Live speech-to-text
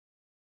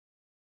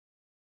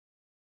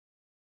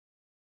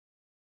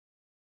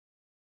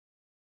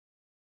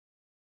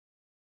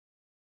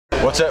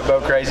What's up, Bow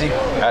Crazy?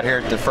 Out here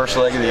at the first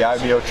leg of the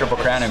IBO Triple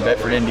Crown in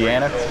Bedford,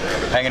 Indiana.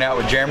 Hanging out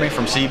with Jeremy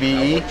from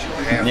CBE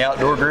and the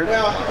Outdoor Group.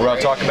 We're going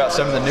to talk about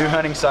some of the new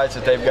hunting sites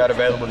that they've got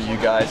available to you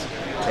guys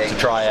to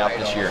try out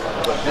this year.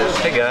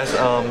 Hey guys,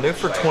 new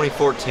for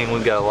 2014,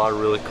 we've got a lot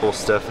of really cool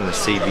stuff in the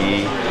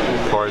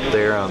CBE part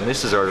there.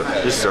 This is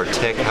our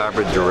Tech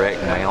Hybrid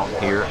Direct mount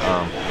here.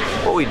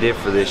 What we did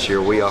for this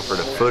year, we offered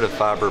a foot of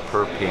fiber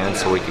per pin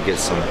so we could get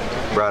some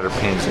brighter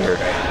pins in there.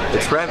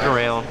 It's wrapped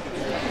around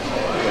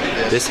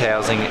this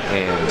housing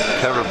and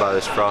covered by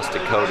this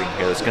frosted coating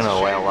here that's going to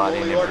allow light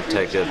in and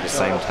protect it at the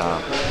same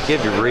time.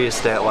 Give your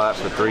rheostat light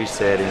for 3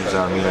 settings.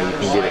 You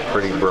can get it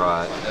pretty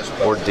bright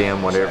or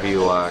dim, whatever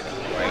you like.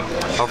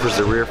 Offers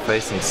the rear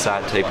facing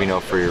sight tape,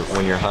 for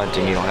when you're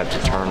hunting, you don't have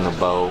to turn the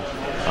bow.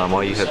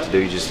 All you have to do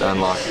is just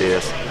unlock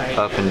this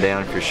up and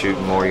down if you're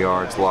shooting more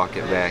yards, lock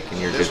it back,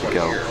 and you're good to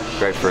go.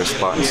 Great for a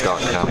spot and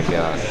stock kind of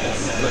guy.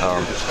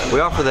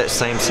 We offer that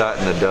same sight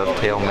in the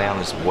dovetail mount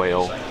as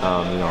well.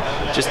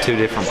 Just 2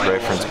 different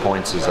preference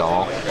points is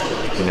all.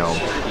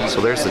 So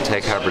there's the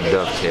Tech Hybrid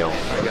Dovetail.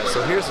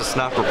 So here's the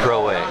Sniper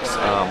Pro X.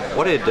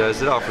 What it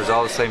does, it offers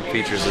all the same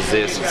features as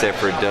this, except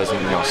for it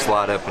doesn't,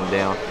 slide up and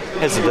down. It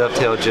has the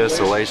dovetail adjust,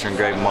 the laser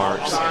engraved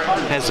marks.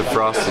 It has the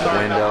frosted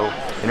window.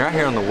 And right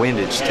here on the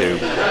windage tube,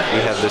 you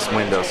have this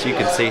window so you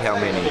can see how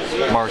many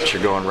marks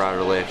you're going right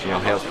or left.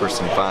 Helps for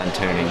some fine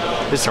tuning.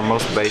 This is our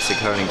most basic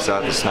hunting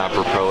sight, the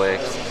Sniper Pro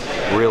X.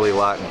 Really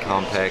light and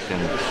compact,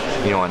 and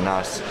a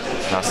nice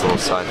little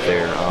sight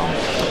there.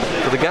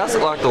 For the guys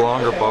that like the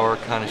longer bar,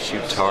 kind of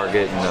shoot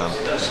target,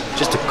 and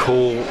just a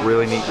cool,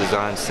 really neat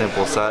design,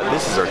 simple sight.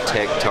 This is our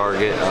Tech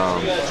Target.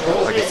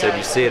 Like I said,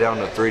 you see it out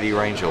in the 3D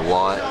range a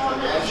lot.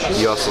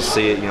 You also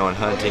see it, in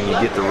hunting. You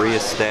get the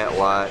rheostat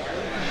light.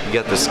 You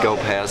got the scope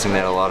housing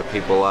that a lot of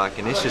people like,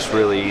 and it's just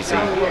really easy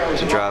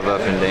to drive up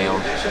and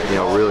down.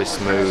 Really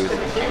smooth.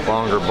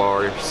 Longer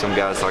bar, some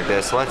guys like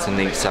that. So that's a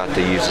neat sight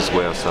to use as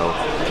well. So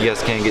you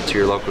guys can get to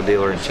your local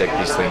dealer and check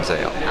these things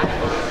out.